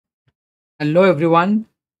Hello everyone,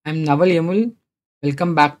 I'm Naval Yamul.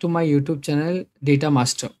 Welcome back to my YouTube channel Data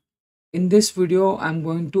Master. In this video, I'm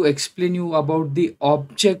going to explain you about the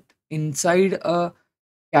object inside a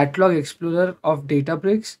catalog explorer of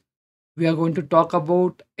Databricks. We are going to talk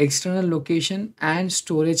about external location and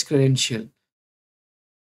storage credential.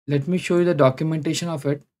 Let me show you the documentation of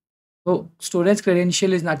it. So, storage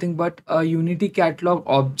credential is nothing but a Unity catalog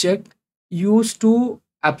object used to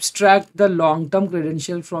abstract the long-term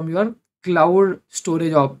credential from your cloud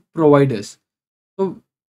storage providers. So,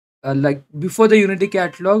 like before the Unity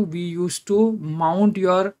catalog, we used to mount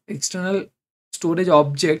your external storage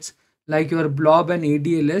objects like your blob and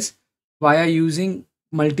ADLS via using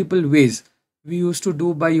multiple ways. We used to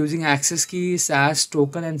do by using access key, SAS,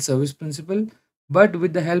 token, and service principal. But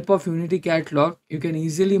with the help of Unity catalog, you can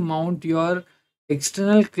easily mount your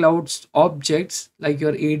external clouds objects like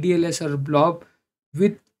your ADLS or blob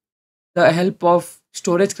with the help of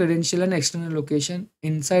storage credential and external location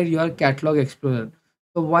inside your catalog explorer.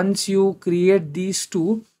 So once you create these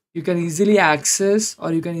two, you can easily access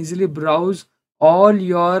or you can easily browse all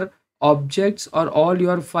your objects or all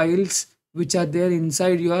your files which are there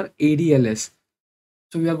inside your ADLS.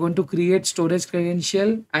 So we are going to create storage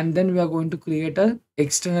credential and then we are going to create a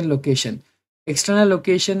external location. External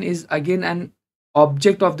location is again an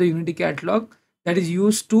object of the Unity catalog that is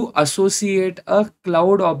used to associate a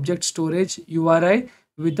cloud object storage URI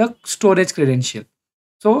with the storage credential.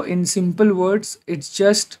 So in simple words, it's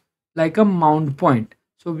just like a mount point.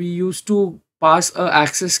 So we used to pass a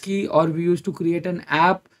access key or we used to create an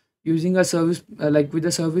app using a service like with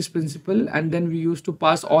a service principal, and then we used to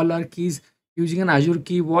pass all our keys using an Azure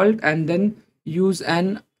Key Vault, and then use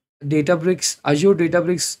an Azure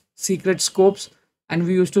Databricks secret scopes, and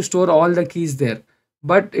we used to store all the keys there.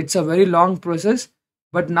 But it's a very long process.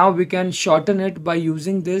 But now we can shorten it by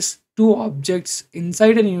using this two objects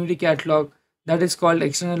inside an Unity catalog that is called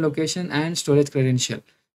external location and storage credential.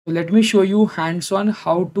 So let me show you hands-on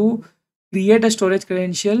how to create a storage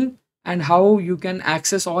credential and how you can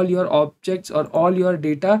access all your objects or all your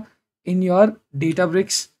data in your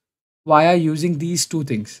Databricks via using these two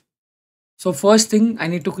things. So first thing, I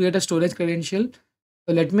need to create a storage credential.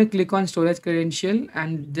 So let me click on storage credential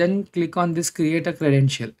and then click on this create a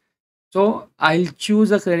credential. So I'll choose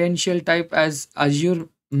a credential type as Azure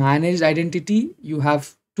managed identity. You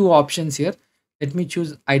have two options here. Let me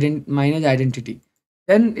choose manage identity.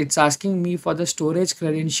 Then it's asking me for the storage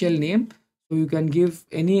credential name. So you can give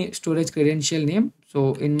any storage credential name.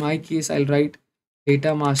 So in my case, I'll write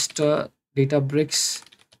data master Databricks.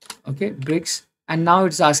 Okay, bricks. And now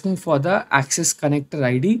it's asking for the access connector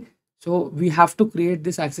ID. So we have to create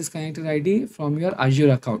this access connector ID from your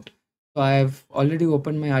Azure account. So I have already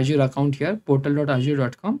opened my Azure account here,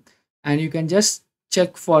 portal.azure.com, and you can just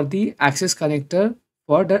check for the access connector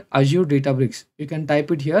for the Azure Databricks. You can type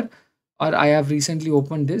it here, or I have recently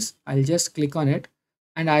opened this. I'll just click on it,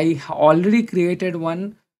 and already created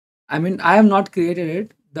one. I mean, I have not created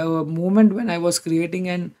it. The moment when I was creating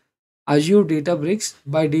an Azure Databricks,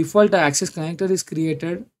 by default, the access connector is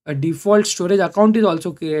created. A default storage account is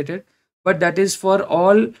also created, but that is for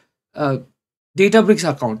all uh, Databricks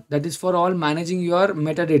account. That is for all managing your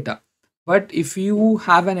metadata. But if you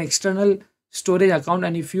have an external storage account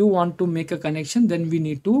and if you want to make a connection, then we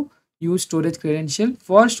need to use storage credential.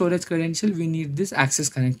 For storage credential, we need this access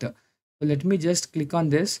connector. So let me just click on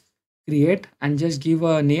this, create, and just give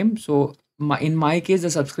a name. So in my case, the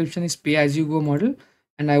subscription is pay as you go model,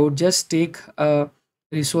 and I would just take a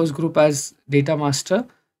resource group as data master,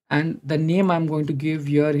 and the name I'm going to give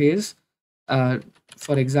here is uh,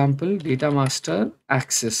 for example data master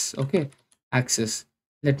access. Okay, access.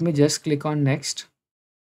 Let me just click on next.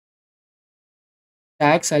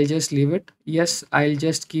 Tags, I'll just leave it. Yes, I'll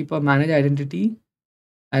just keep a manage identity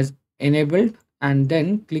as enabled, and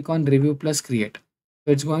then click on review plus create.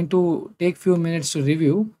 So it's going to take few minutes to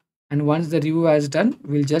review, and once the review is done,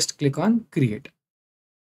 we'll just click on create.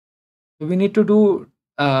 So we need to do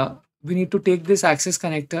we need to take this access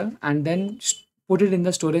connector and then put it in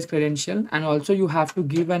the storage credential, and also you have to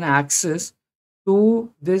give an access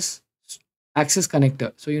to this access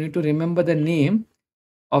connector. So you need to remember the name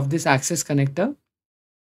of this access connector.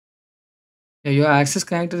 Yeah, your access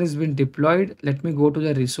connector has been deployed. Let me go to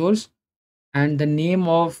the resource, and the name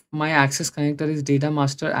of my access connector is data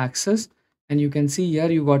master access, and you can see here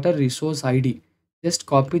you got a resource ID. Just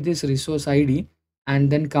copy this resource ID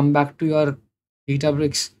and then come back to your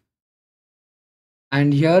Databricks,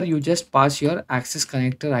 and here you just pass your access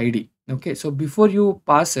connector ID. Okay, so before you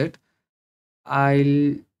pass it,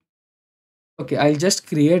 I'll I'll just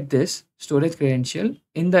create this storage credential.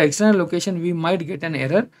 In the external location, we might get an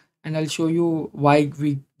error. and I'll show you why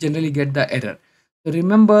we generally get the error. So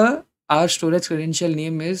remember, our storage credential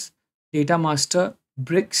name is Data Master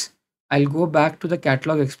Bricks. I'll go back to the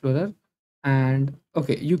Catalog Explorer, and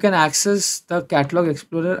okay, you can access the Catalog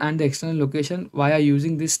Explorer and the external location via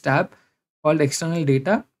using this tab called External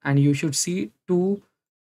Data, and you should see two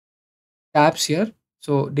tabs here.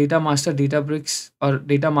 So Data Master Databricks or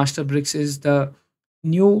Data Master Bricks is the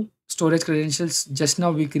new storage credentials just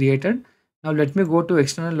now we created. Now let me go to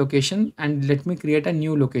external location and let me create a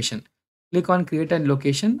new location. Click on create a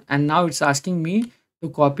location, and now it's asking me to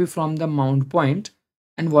copy from the mount point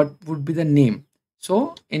and what would be the name.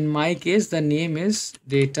 So in my case, the name is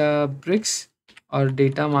Databricks or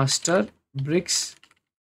Data Master Bricks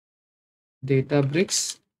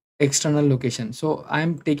Databricks external location. So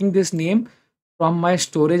I'm taking this name from my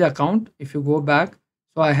storage account. If you go back,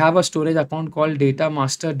 so I have a storage account called Data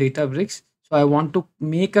Master Databricks. So I want to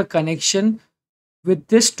make a connection with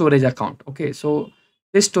this storage account. Okay, so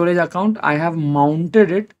this storage account, I have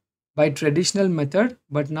mounted it by traditional method,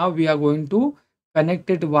 but now we are going to connect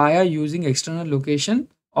it via using external location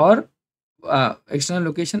or external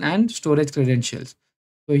location and storage credentials.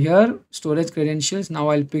 So here storage credentials, now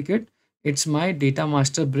I'll pick it. It's my Data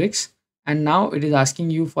Master Bricks, and now it is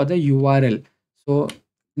asking you for the URL. So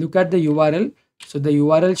look at the URL. So the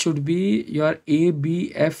URL should be your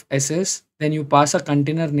ABFSS, then you pass a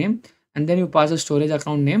container name, and then you pass a storage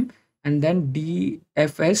account name, and then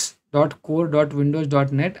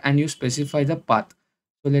dfs.core.windows.net, and you specify the path.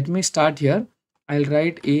 So let me start here. I'll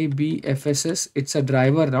write ABFSS. It's a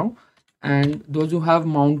driver now, and those who have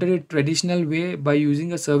mounted it traditional way by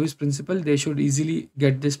using a service principal, they should easily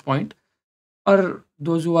get this point, or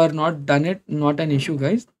those who are not done it, not an issue,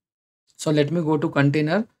 guys. So let me go to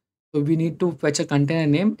container. So we need to fetch a container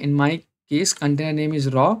name. In my case, container name is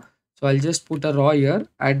raw, so I'll just put a raw here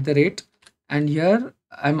at the rate, and here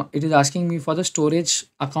it is asking me for the storage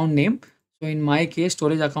account name. So in my case,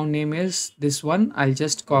 storage account name is this one. I'll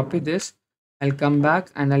just copy this, I'll come back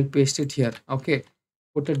and I'll paste it here. Okay,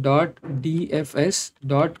 put a dot dfs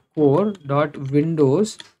dot core dot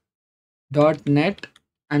windows dot net,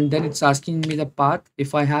 and then it's asking me the path.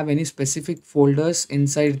 If I have any specific folders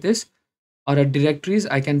inside this or a directories,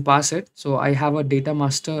 I can pass it. So I have a Data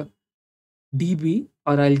Master DB,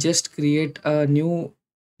 or I'll just create a new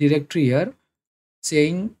directory here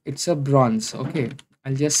saying it's a bronze. Okay,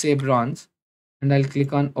 I'll just say bronze, and I'll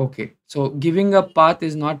click on OK. So giving a path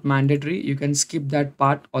is not mandatory. You can skip that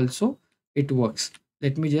part also. It works.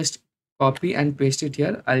 Let me just copy and paste it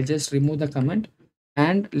here. I'll just remove the comment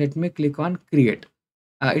and let me click on create.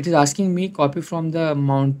 It is asking me copy from the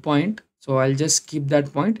mount point. So I'll just keep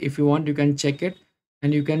that point. If you want, you can check it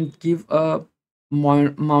and you can give a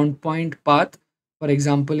mount point path. For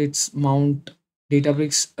example, it's mount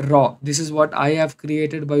Databricks raw. This is what I have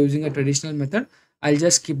created by using a traditional method. I'll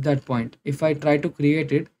just skip that point. If I try to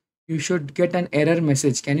create it, you should get an error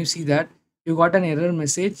message. Can you see that? You got an error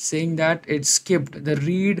message saying that it skipped. The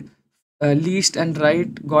read, least and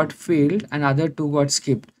write got failed, and other two got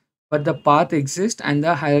skipped. But the path exists and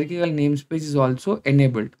the hierarchical namespace is also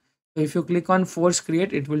enabled. So if you click on force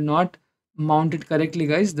create, it will not mount it correctly,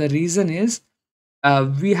 guys. The reason is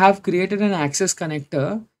we have created an access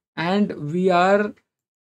connector, and we are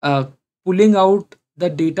uh, pulling out the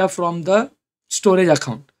data from the storage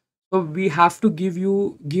account. So we have to give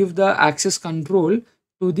the access control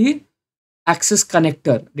to the access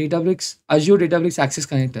connector, Databricks Azure Databricks access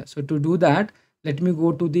connector. So to do that, let me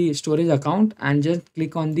go to the storage account and just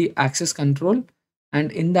click on the access control,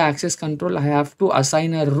 and in the access control I have to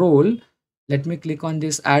assign a role. Let me click on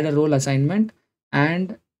this add a role assignment,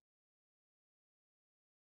 and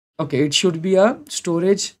okay, it should be a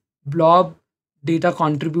storage blob data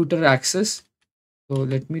contributor access. So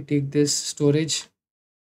let me take this storage,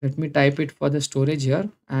 let me type it for the storage here,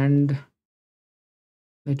 and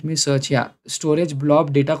let me search. Yeah, storage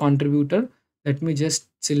blob data contributor. Let me just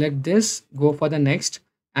select this, go for the next,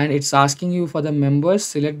 and it's asking you for the members.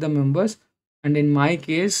 Select the members, and in my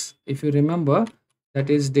case, if you remember,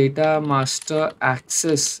 that is Data Master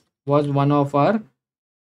Access was one of our,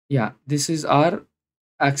 yeah, this is our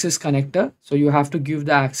access connector. So you have to give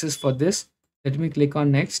the access for this. Let me click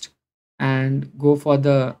on next and go for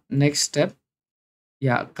the next step.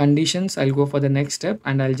 Yeah, conditions, I'll go for the next step,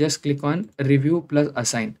 and I'll just click on review plus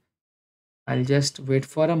assign. I'll just wait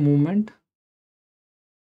for a moment.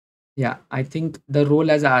 Yeah, I think the role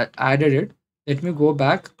has added it. Let me go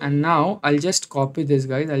back, and now I'll just copy this,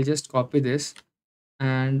 guys. I'll just copy this,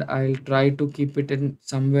 and I'll try to keep it in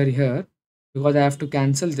somewhere here, because I have to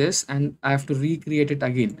cancel this and I have to recreate it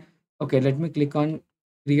again. Okay, let me click on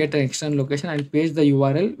create an external location. I'll paste the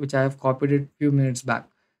URL which I have copied it few minutes back.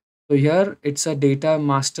 So here it's a data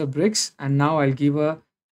master bricks, and now I'll give a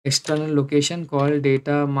external location called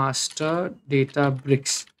data master data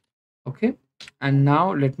bricks. Okay, and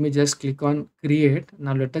now let me just click on create.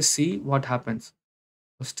 Now let us see what happens.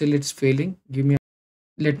 So still it's failing. Give me,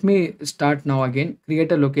 let me start now again,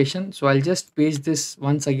 create a location. So I'll just paste this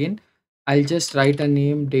once again. I'll just write a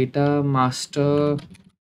name, data master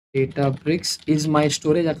Databricks is my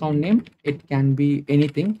storage account name. It can be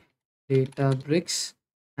anything. Databricks,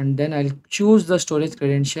 and then I'll choose the storage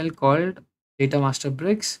credential called Data Master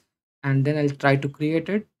Bricks, and then I'll try to create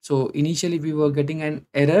it. So initially we were getting an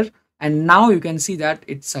error, and now you can see that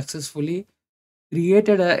it successfully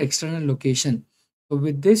created an external location. So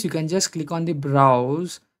with this, you can just click on the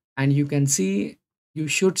browse, and you can see, you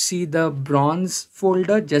should see the bronze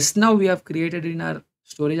folder just now we have created in our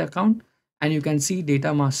storage account, and you can see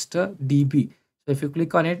data master db. So if you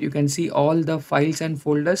click on it, you can see all the files and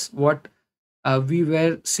folders what we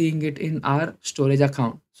were seeing it in our storage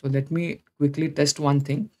account. So let me quickly test one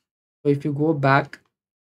thing. So if you go back,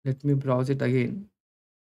 let me browse it again.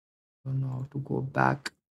 I don't know how to go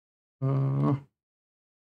back. uh,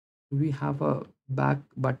 Do we have a back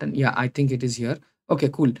button? Yeah, I think it is here. Okay,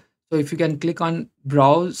 cool. So if you can click on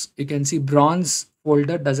browse, you can see bronze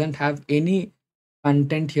folder doesn't have any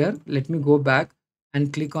content here. Let me go back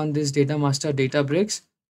and click on this data master Databricks,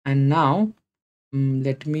 and now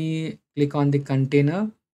let me click on the container,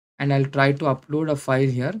 and I'll try to upload a file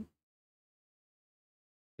here.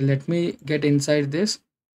 Let me get inside this.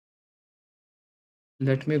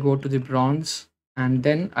 Let me go to the bronze, and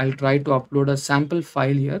then I'll try to upload a sample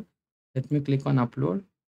file here. Let me click on upload.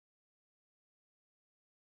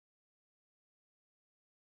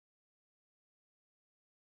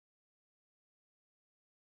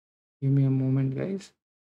 Give me a moment, guys.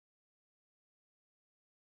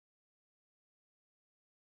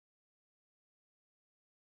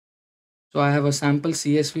 So I have a sample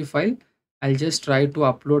CSV file. I'll just try to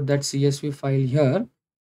upload that CSV file here.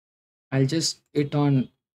 I'll just hit on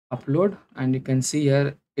upload, and you can see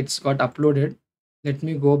here it's got uploaded. Let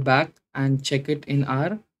me go back and check it in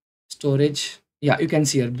our storage. Yeah, you can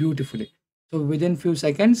see here beautifully. So within few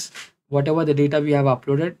seconds, whatever the data we have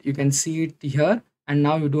uploaded, you can see it here. And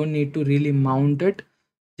now you don't need to really mount it.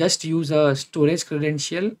 Just use a storage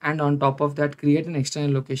credential, and on top of that create an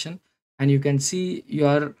external location, and you can see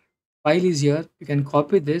your file is here. You can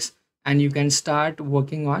copy this, and you can start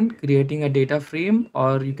working on creating a data frame,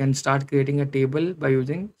 or you can start creating a table by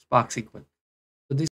using Spark SQL.